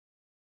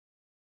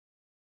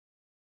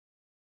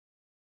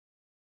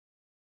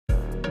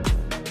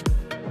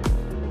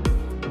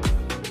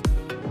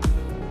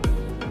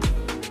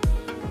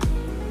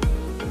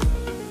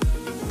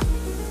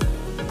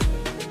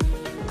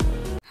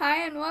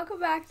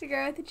welcome back to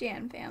Grow with the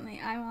J.A.N family.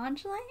 I'm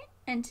Anjali,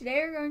 and today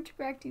we're going to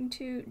be reacting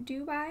to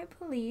Dubai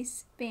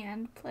Police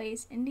Band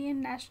plays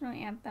Indian National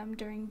Anthem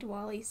during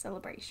Diwali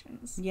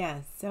celebrations.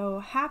 Yes, so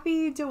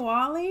happy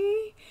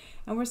Diwali,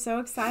 and we're so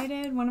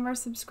excited. One of our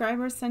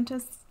subscribers sent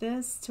us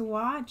this to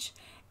watch,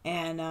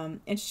 and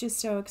it's just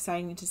so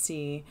exciting to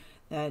see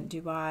that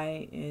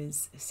Dubai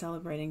is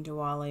celebrating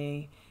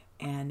Diwali.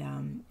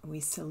 And we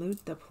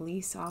salute the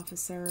police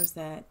officers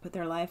that put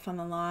their life on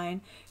the line.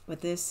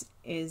 But this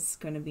is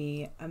going to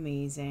be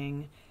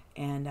amazing.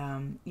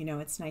 And, you know,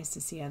 it's nice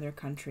to see other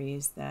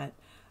countries that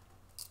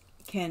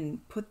can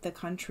put the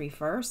country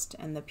first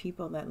and the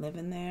people that live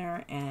in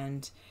there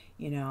and,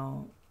 you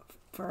know,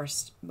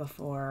 first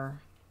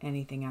before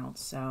anything else.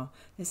 So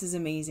this is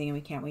amazing and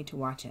we can't wait to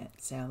watch it.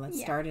 So let's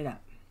start it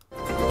up.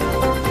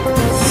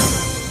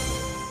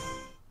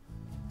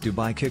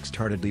 Dubai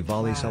kickstarted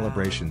Diwali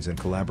celebrations in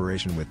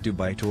collaboration with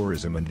Dubai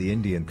Tourism and the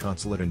Indian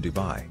Consulate in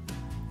Dubai.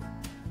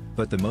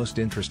 But the most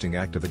interesting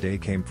act of the day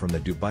came from the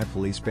Dubai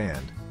Police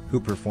Band, who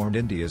performed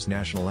India's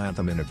national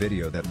anthem in a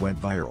video that went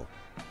viral.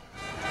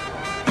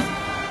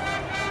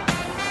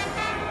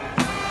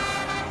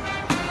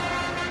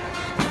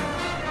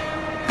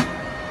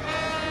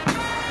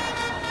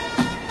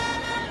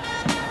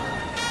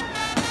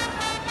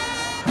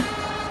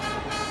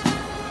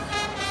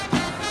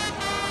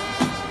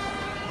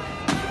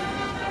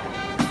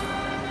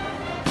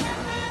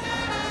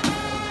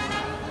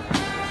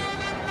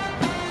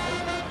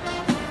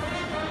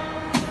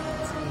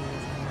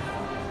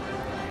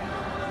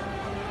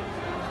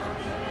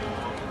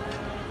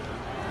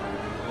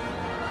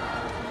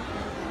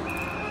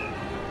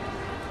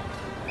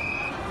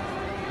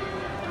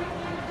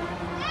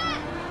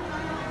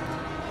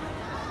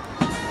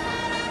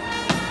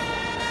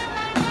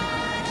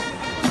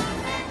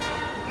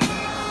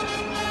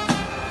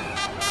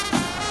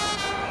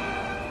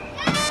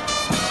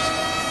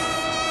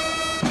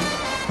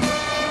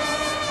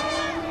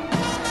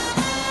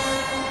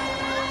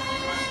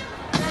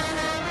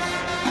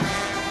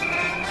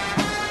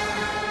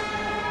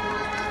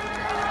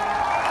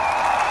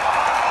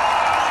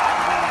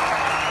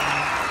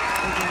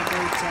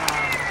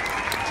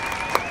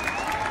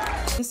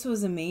 This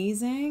was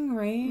amazing,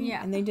 right?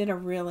 Yeah. And they did a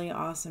really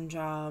awesome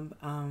job.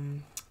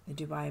 The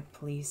Dubai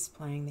police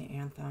playing the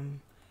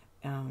anthem.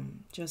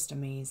 Just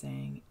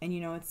amazing. And,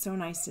 you know, it's so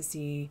nice to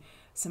see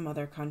some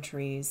other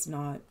countries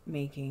not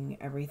making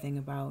everything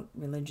about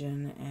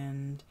religion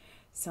and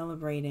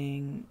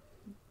celebrating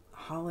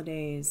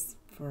holidays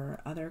for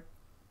other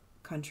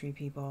country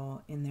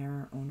people in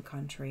their own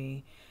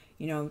country.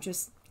 You know,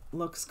 just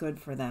looks good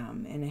for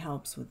them, and it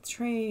helps with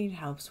trade,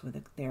 helps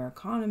with their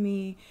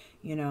economy,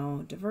 you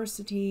know,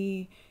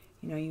 diversity.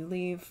 You know, you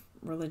leave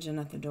religion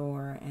at the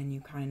door and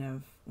you kind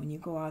of, when you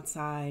go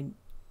outside,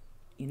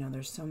 you know,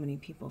 there's so many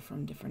people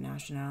from different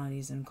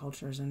nationalities and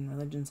cultures and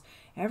religions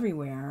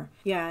everywhere.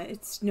 Yeah,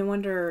 it's no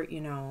wonder, you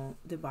know,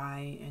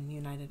 Dubai and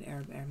United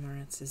Arab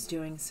Emirates is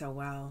doing so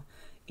well,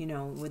 you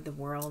know, with the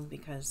world,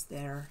 because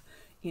they're,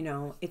 you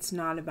know, it's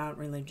not about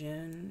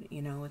religion,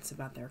 you know, it's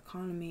about their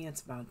economy,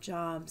 it's about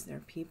jobs, their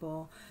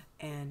people,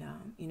 and,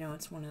 you know,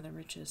 it's one of the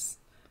richest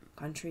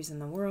countries in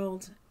the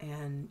world,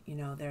 and, you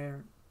know,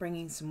 they're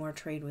bringing some more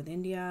trade with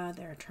India.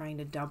 They're trying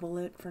to double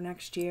it for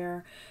next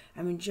year.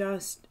 I mean,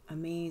 just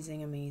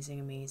amazing, amazing,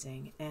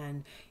 amazing.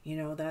 And, you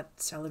know,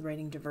 that's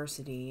celebrating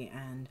diversity,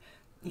 and,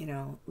 you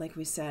know, like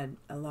we said,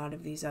 a lot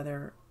of these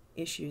other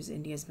issues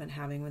India's been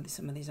having with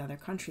some of these other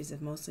countries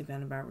have mostly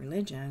been about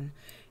religion,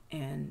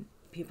 and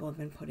people have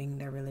been putting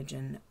their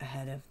religion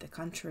ahead of the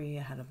country,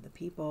 ahead of the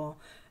people,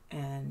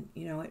 and,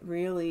 you know, it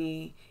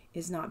really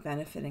is not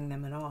benefiting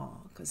them at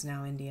all, because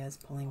now India is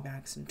pulling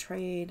back some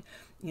trade,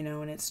 you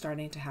know, and it's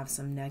starting to have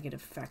some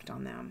negative effect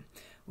on them.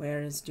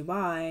 Whereas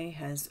Dubai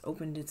has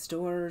opened its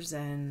doors,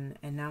 and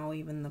now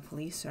even the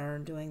police are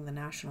doing the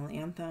national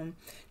anthem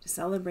to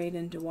celebrate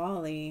in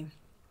Diwali.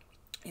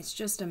 It's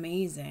just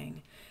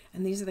amazing.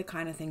 And these are the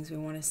kind of things we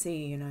want to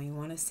see. You know, you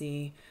want to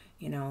see,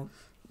 you know,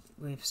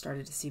 we've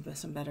started to see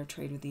some better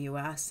trade with the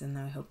U.S., and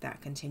I hope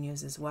that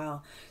continues as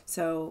well.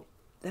 So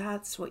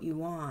that's what you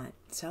want.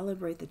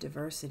 Celebrate the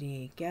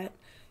diversity. Get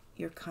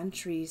your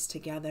countries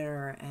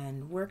together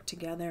and work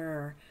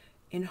together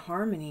in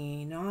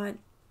harmony, not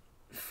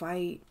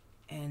fight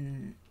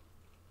and,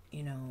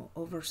 you know,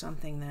 over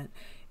something that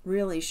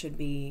really should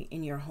be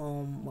in your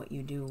home, what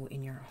you do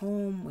in your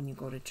home when you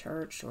go to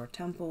church or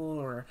temple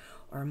or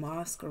a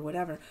mosque or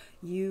whatever.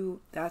 You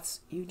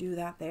do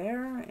that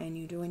there, and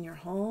you do in your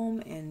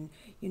home, and,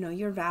 you know,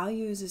 your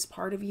values is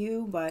part of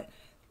you, but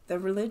the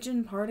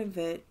religion part of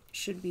it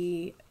should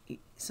be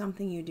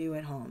something you do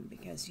at home,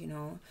 because, you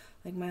know,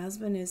 like my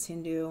husband is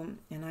Hindu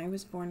and I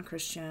was born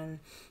Christian,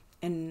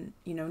 and,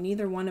 you know,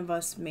 neither one of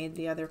us made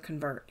the other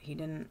convert. He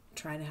didn't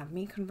try to have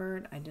me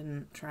convert. I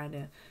didn't try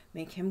to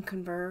make him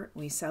convert.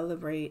 We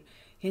celebrate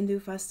Hindu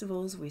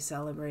festivals. We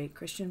celebrate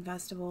Christian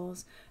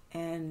festivals.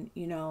 And,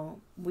 you know,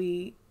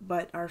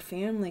 but our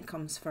family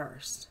comes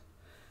first.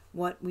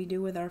 What we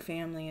do with our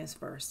family is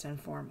first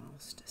and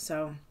foremost.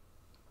 So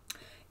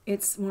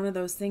it's one of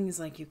those things,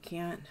 like, you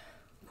can't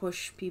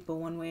push people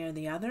one way or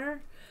the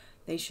other.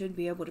 They should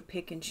be able to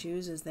pick and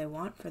choose as they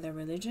want for their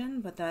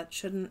religion, but that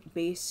shouldn't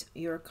base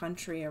your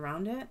country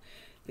around it,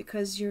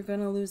 because you're going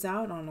to lose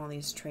out on all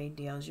these trade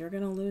deals. You're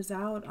going to lose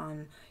out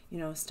on,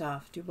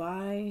 stuff.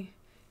 Dubai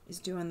is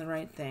doing the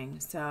right thing.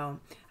 So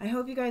I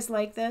hope you guys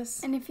like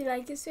this. And if you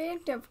like this video,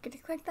 don't forget to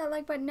click that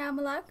like button down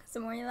below, because the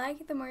more you like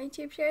it, the more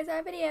YouTube shares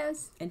our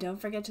videos. And don't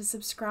forget to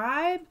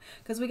subscribe,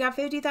 because we got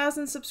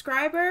 50,000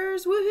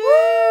 subscribers.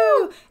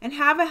 Woohoo! Woo! And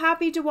have a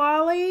happy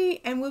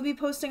Diwali. And we'll be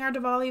posting our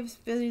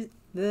Diwali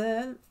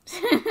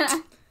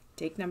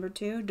take number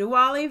 2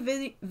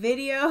 Diwali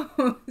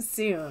video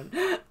soon.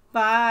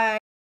 Bye.